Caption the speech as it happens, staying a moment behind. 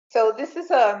So this is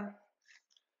a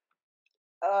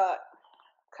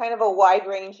kind of a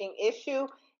wide-ranging issue,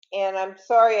 and I'm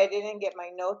sorry I didn't get my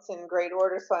notes in great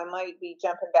order, so I might be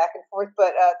jumping back and forth.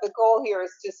 But the goal here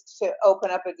is just to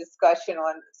open up a discussion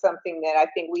on something that I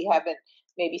think we haven't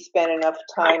maybe spent enough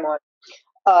time on.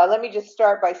 Let me just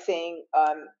start by saying,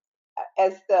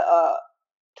 as the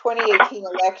 2018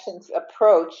 elections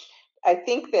approach, I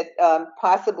think that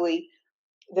possibly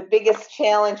the biggest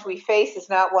challenge we face is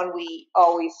not one we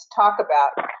always talk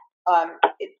about.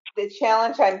 The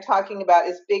challenge I'm talking about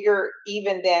is bigger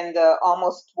even than the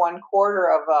almost 1/4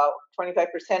 of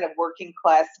 25% of working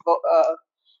class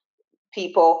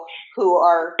people who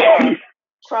are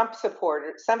Trump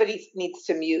supporters. Somebody needs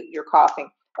to mute. You're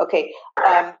coughing. Okay.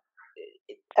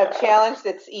 A challenge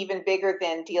that's even bigger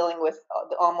than dealing with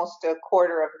almost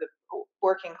 1/4 of the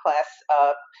working class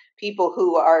people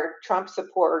who are Trump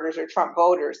supporters or Trump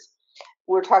voters.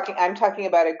 I'm talking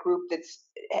about a group that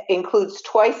includes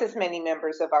twice as many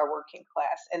members of our working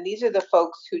class, and these are the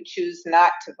folks who choose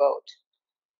not to vote.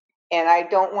 And I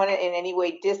don't want to in any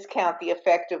way discount the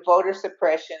effect of voter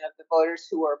suppression of the voters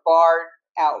who are barred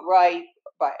outright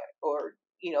by, or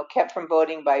kept from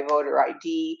voting by voter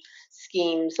ID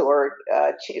schemes, or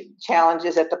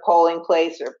challenges at the polling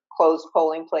place or closed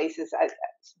polling places.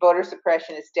 Voter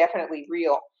suppression is definitely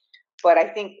real. But I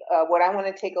think what I want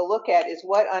to take a look at is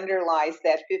what underlies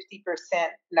that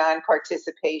 50%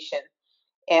 non-participation.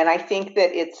 And I think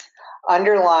that it's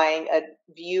underlying a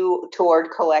view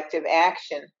toward collective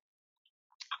action.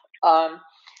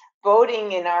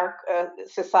 Voting in our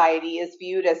society is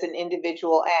viewed as an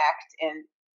individual act. And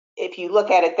if you look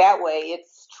at it that way,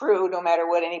 it's true no matter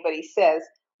what anybody says.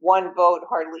 One vote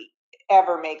hardly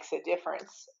ever makes a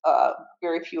difference.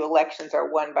 Very few elections are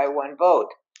won by one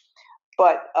vote.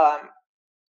 But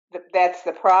that's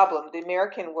the problem. The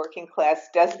American working class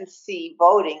doesn't see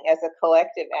voting as a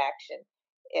collective action.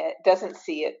 It doesn't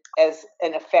see it as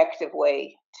an effective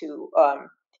way to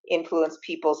influence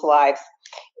people's lives.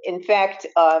 In fact,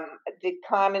 the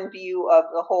common view of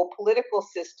the whole political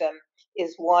system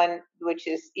is one which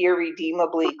is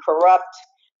irredeemably corrupt,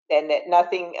 and that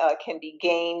nothing can be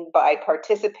gained by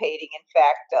participating. In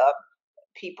fact,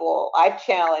 people I've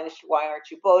challenged, why aren't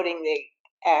you voting? They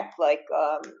act like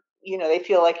they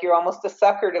feel like you're almost a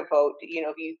sucker to vote.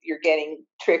 You're getting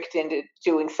tricked into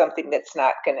doing something that's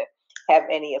not going to have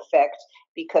any effect,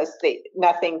 because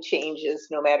nothing changes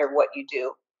no matter what you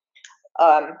do.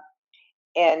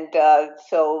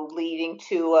 So leading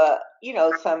to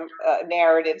some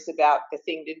narratives about the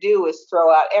thing to do is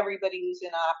throw out everybody who's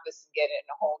in office and get in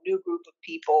a whole new group of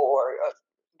people, or a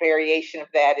variation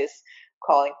of that is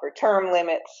calling for term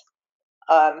limits.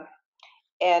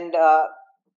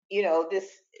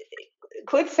 This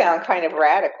could sound kind of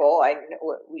radical. I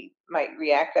know we might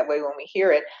react that way when we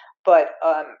hear it, but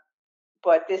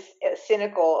this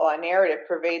cynical narrative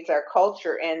pervades our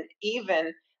culture, and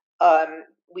even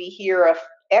we hear an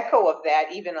echo of that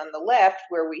even on the left,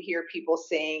 where we hear people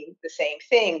saying the same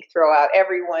thing: throw out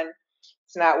everyone.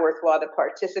 It's not worthwhile to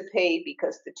participate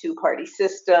because the two-party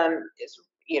system is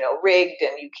rigged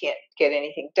and you can't get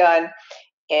anything done.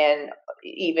 And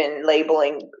even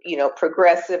labeling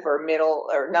progressive or middle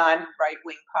or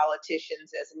non-right-wing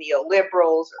politicians as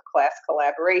neoliberals or class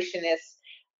collaborationists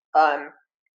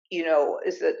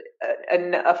is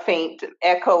a faint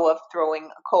echo of throwing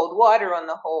cold water on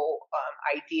the whole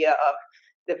idea of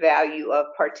the value of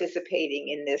participating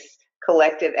in this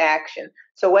collective action.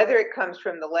 So whether it comes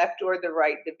from the left or the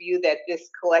right, the view that this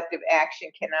collective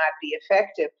action cannot be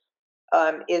effective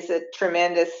is a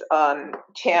tremendous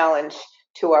challenge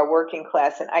to our working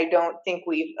class, and I don't think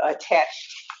we've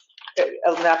attached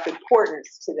enough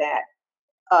importance to that.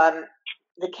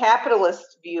 The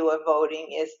capitalist view of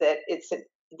voting is that it's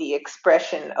the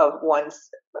expression of one's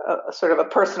sort of a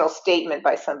personal statement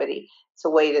by somebody. It's a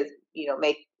way to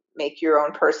make your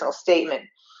own personal statement,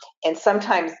 and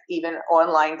sometimes even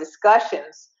online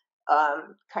discussions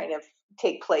kind of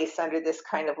take place under this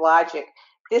kind of logic.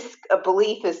 This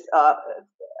belief is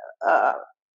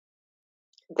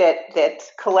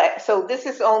so this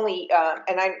is only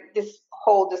this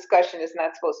whole discussion is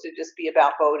not supposed to just be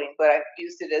about voting, but I've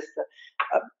used it as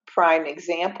a prime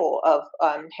example of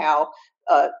how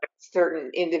certain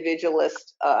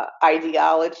individualist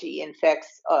ideology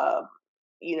infects our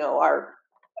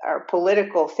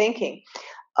political thinking,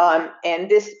 and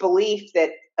this belief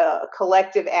that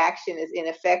collective action is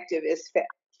ineffective is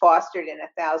fostered in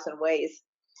 1,000 ways.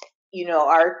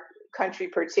 Our country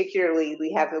particularly,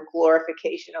 we have a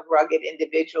glorification of rugged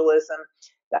individualism.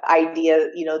 The idea,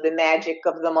 the magic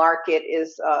of the market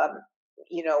is,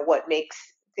 what makes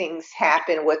things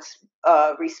happen, what's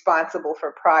responsible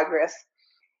for progress.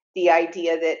 the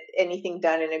idea that anything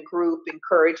done in a group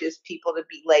encourages people to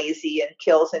be lazy and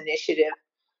kills initiative,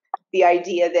 the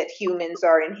idea that humans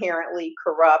are inherently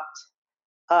corrupt.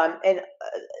 And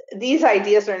these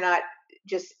ideas are not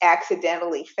just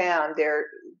accidentally found, they're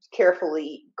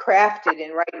carefully crafted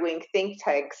in right-wing think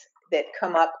tanks that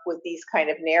come up with these kind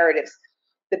of narratives.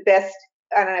 The best,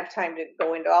 I don't have time to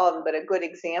go into all of them, but a good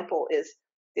example is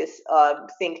this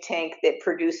think tank that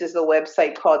produces a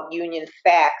website called Union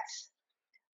Facts.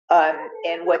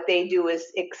 And what they do is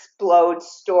explode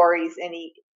stories,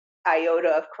 any iota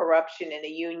of corruption in a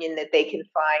union that they can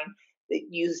find, that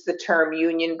use the term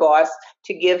union boss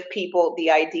to give people the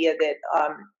idea that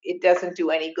it doesn't do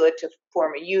any good to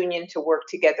form a union, to work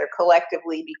together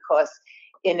collectively, because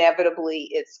inevitably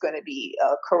it's going to be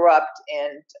corrupt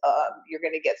and you're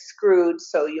going to get screwed,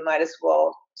 so you might as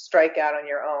well strike out on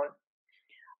your own.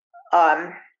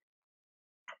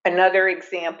 Another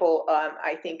example,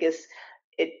 I think, is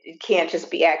it can't just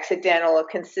be accidental, a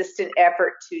consistent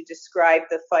effort to describe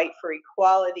the fight for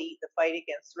equality, the fight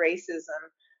against racism,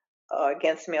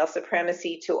 against male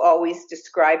supremacy, to always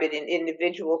describe it in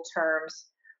individual terms,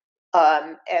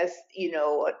 as, you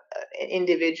know, an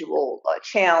individual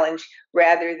challenge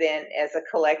rather than as a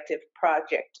collective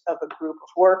project of a group of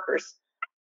workers.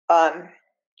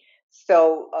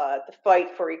 So the fight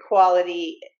for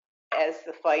equality as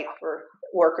the fight for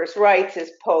workers' rights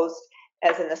is posed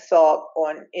as an assault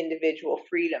on individual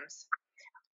freedoms.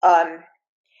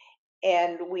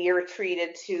 And we are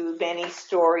treated to many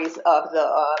stories of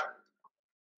the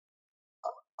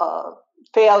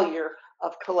failure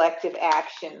of collective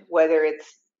action, whether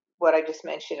it's what I just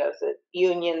mentioned of the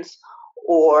unions,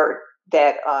 or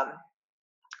that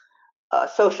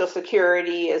Social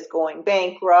Security is going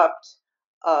bankrupt,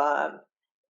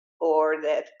 or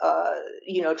that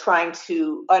you know, trying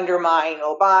to undermine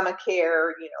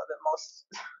Obamacare, you know, the most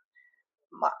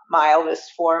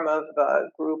mildest form of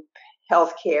group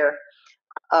health care,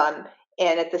 and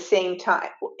at the same time,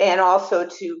 and also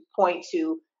to point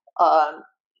to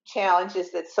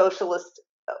challenges that socialist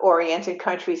oriented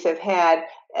countries have had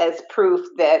as proof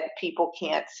that people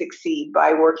can't succeed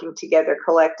by working together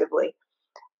collectively.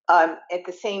 At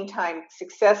the same time,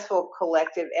 successful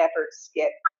collective efforts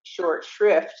get short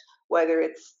shrift, whether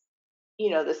it's, you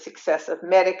know, the success of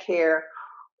Medicare,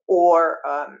 or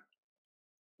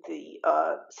the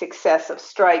success of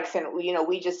strikes. And, you know,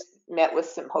 we just met with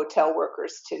some hotel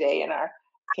workers today, and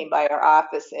came by our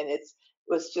office, and it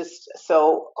was just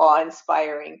so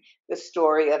awe-inspiring, the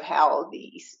story of how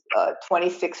these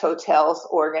 26 hotels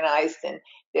organized, and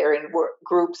they're in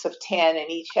groups of 10, and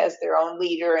each has their own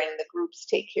leader, and the groups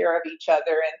take care of each other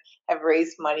and have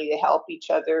raised money to help each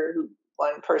other.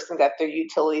 One person got their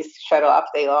utilities shut off,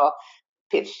 they all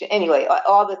pitched. Anyway,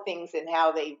 all the things, and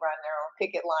how they run their own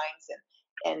picket lines,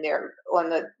 and they're on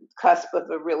the cusp of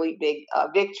a really big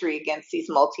victory against these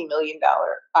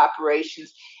multi-million-dollar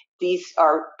operations. These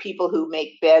are people who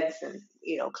make beds and,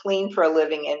 you know, clean for a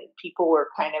living, and people were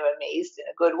kind of amazed in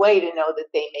a good way to know that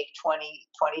they make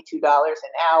 $22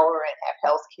 an hour and have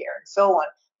health care and so on.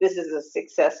 This is a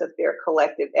success of their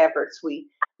collective efforts. We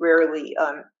rarely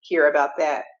hear about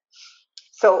that.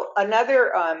 So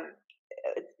another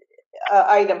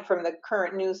item from the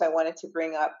current news I wanted to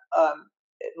bring up,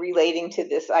 relating to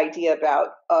this idea about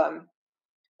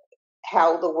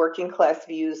how the working class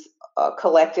views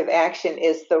collective action,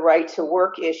 is the right to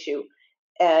work issue,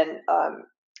 and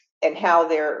how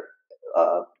they're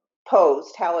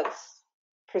posed, how it's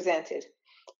presented,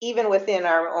 even within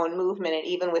our own movement and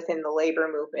even within the labor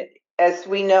movement. As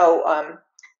we know,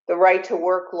 the right to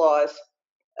work laws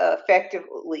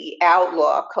effectively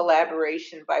outlaw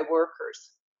collaboration by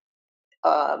workers.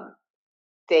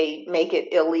 They make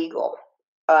it illegal.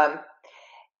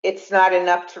 It's not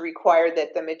enough to require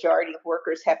that the majority of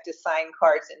workers have to sign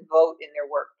cards and vote in their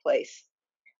workplace.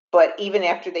 But even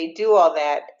after they do all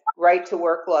that, right to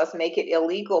work laws make it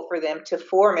illegal for them to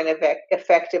form an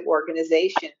effective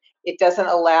organization. It doesn't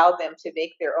allow them to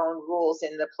make their own rules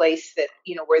in the place that,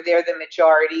 you know, where they're the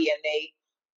majority and they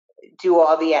do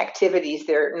all the activities.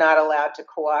 They're not allowed to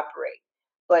cooperate.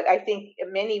 But I think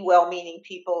many well-meaning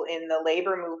people in the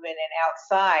labor movement and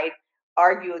outside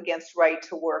argue against right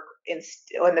to work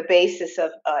on the basis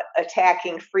of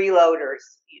attacking freeloaders.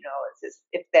 You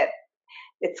know,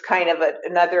 it's kind of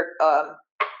another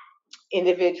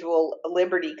individual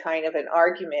liberty kind of an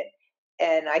argument.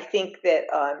 And I think that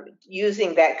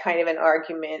using that kind of an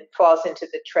argument falls into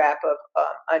the trap of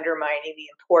undermining the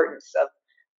importance of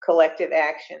collective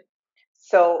action.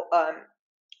 So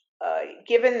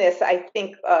given this, I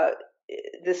think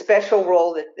the special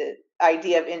role that the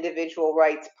idea of individual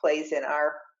rights plays in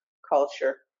our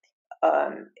culture,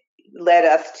 led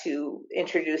us to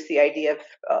introduce the idea of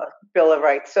Bill of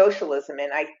Rights socialism.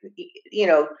 And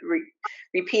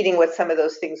repeating what some of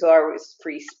those things are was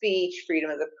free speech, freedom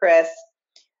of the press,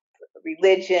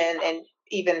 religion, and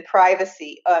even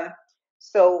privacy.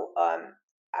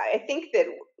 I think that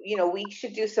we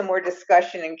should do some more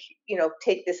discussion and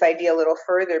take this idea a little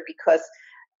further, because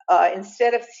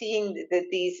instead of seeing that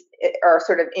these are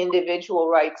sort of individual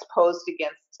rights posed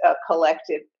against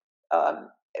collective,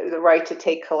 the right to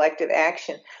take collective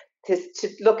action, to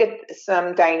look at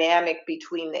some dynamic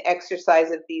between the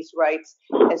exercise of these rights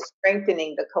and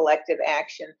strengthening the collective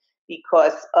action.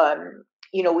 Because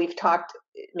we've talked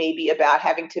maybe about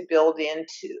having to build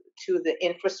into the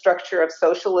infrastructure of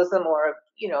socialism, or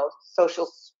social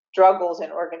struggles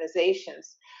and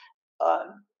organizations,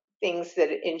 things that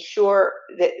ensure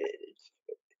that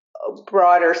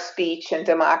broader speech and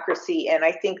democracy. And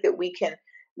I think that we can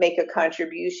make a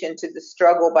contribution to the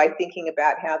struggle by thinking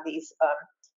about how these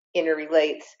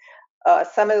interrelates.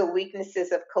 Some of the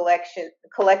weaknesses of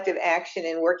collective action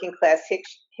in working class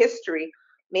history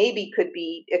maybe could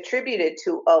be attributed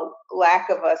to a lack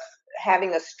of us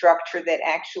having a structure that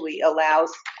actually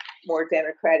allows more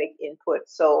democratic input.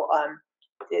 So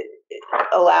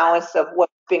allowance of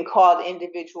what's been called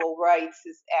individual rights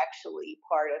is actually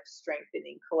part of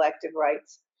strengthening collective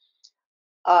rights.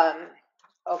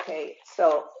 Okay,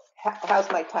 so how's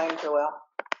my time, Joelle?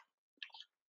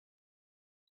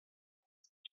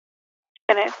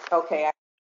 Minutes. Okay,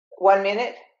 1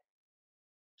 minute?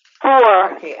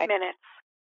 4 minutes.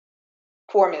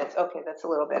 4 minutes, okay, that's a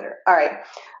little better. All right.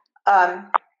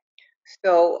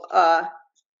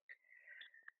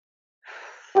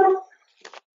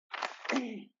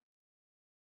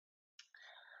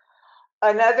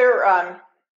 Another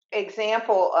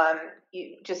example,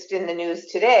 just in the news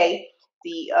today,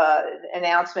 the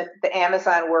announcement that the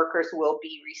Amazon workers will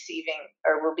be receiving,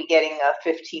 or will be getting a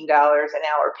 $15 an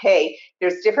hour pay.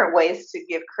 There's different ways to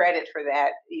give credit for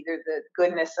that. Either the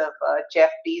goodness of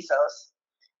Jeff Bezos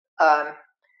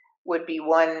would be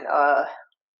one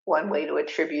way to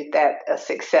attribute that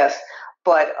success.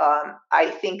 But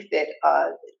I think that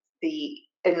the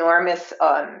enormous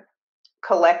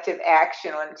collective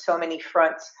action on so many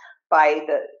fronts by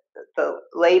the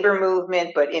labor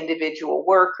movement, but individual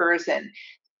workers, and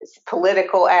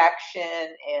political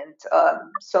action, and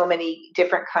so many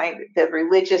different kinds, the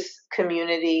religious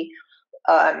community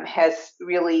has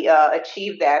really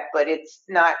achieved that, but it's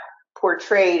not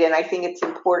portrayed. And I think it's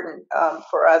important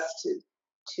for us to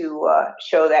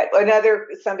show that.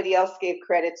 Somebody else gave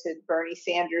credit to Bernie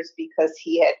Sanders because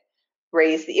he had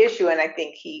raised the issue, and I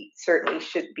think he certainly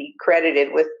should be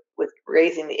credited with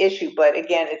raising the issue. But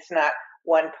again, it's not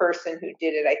one person who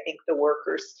did it. I think the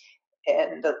workers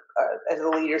and as the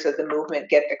leaders of the movement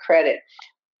get the credit.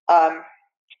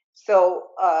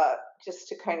 Just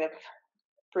to kind of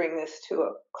bring this to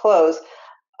a close,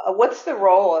 what's the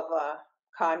role of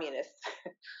communists?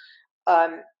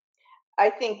 I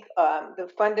think the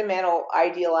fundamental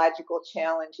ideological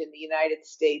challenge in the United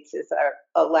States is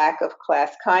a lack of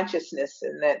class consciousness.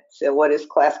 And what is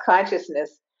class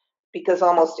consciousness? Because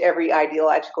almost every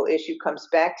ideological issue comes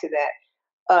back to that.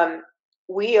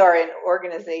 We are an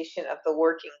organization of the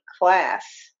working class,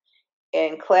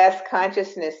 and class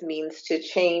consciousness means to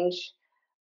change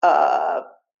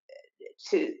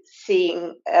to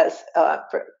seeing as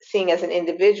an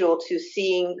individual, to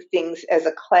seeing things as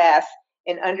a class,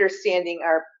 and understanding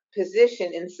our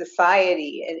position in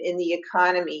society and in the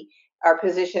economy, our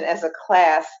position as a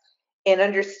class, and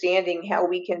understanding how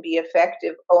we can be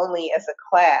effective only as a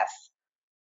class.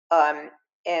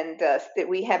 That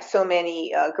we have so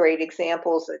many great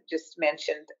examples that just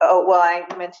mentioned. I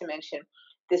meant to mention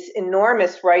this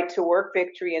enormous right to work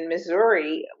victory in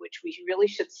Missouri, which we really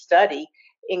should study,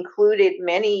 included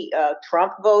many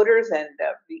Trump voters and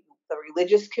the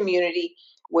religious community,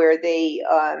 where they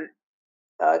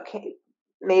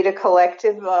made a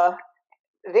collective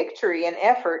victory and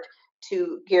effort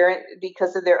to guarantee,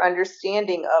 because of their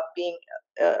understanding of being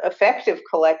effective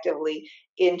collectively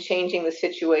in changing the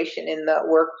situation in the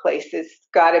workplace. There's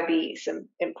got to be some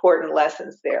important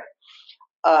lessons there.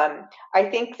 I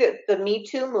think that the Me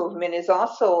Too movement is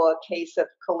also a case of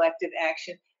collective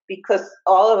action, because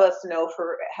all of us know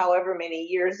for however many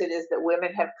years it is that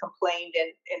women have complained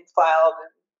and filed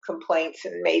complaints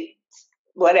and made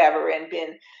whatever, and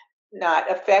been not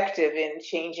effective in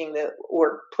changing the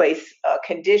workplace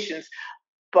conditions.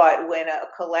 But when a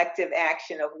collective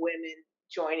action of women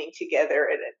joining together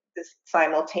and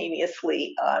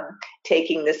simultaneously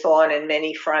taking this on in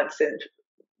many fronts, and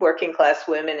working class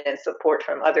women and support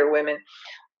from other women,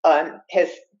 has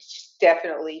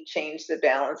definitely changed the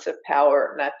balance of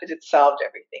power. Not that it solved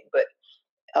everything, but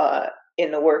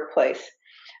in the workplace.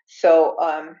 So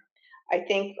I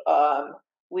think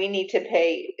we need to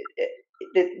pay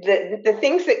the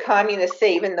things that communists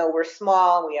say, even though we're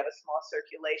small and we have a small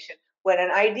circulation, when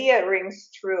an idea rings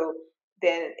true,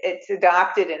 then it's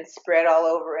adopted and spread all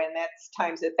over, and that's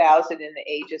times 1,000 in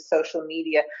the age of social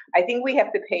media. I think we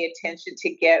have to pay attention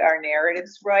to get our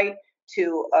narratives right,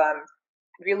 to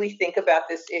really think about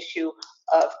this issue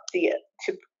of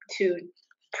to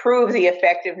prove the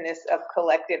effectiveness of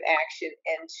collective action,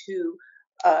 and to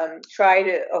try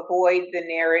to avoid the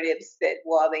narratives that,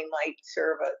 while they might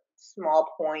serve a small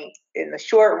point in the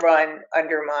short run,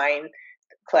 undermine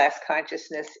class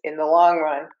consciousness in the long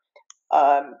run.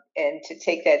 And to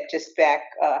take that just back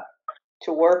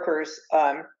to workers,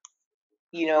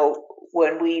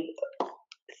 when we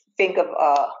think of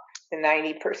the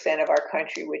 90% of our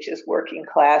country, which is working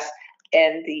class,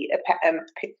 and the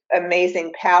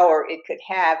amazing power it could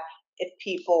have if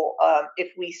people,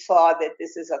 if we saw that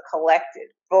this is a collective,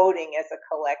 voting as a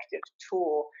collective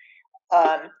tool,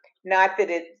 not that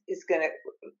it is going to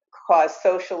cause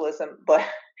socialism, but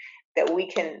that we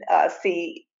can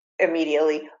see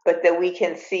immediately, but that we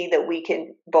can see that we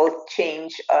can both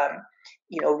change,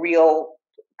 real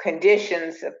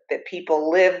conditions that people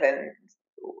live and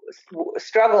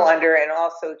struggle under, and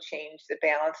also change the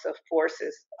balance of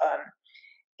forces,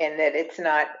 and that it's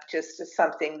not just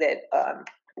something that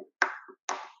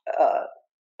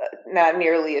not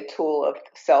merely a tool of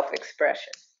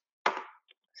self-expression.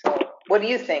 So what do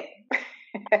you think?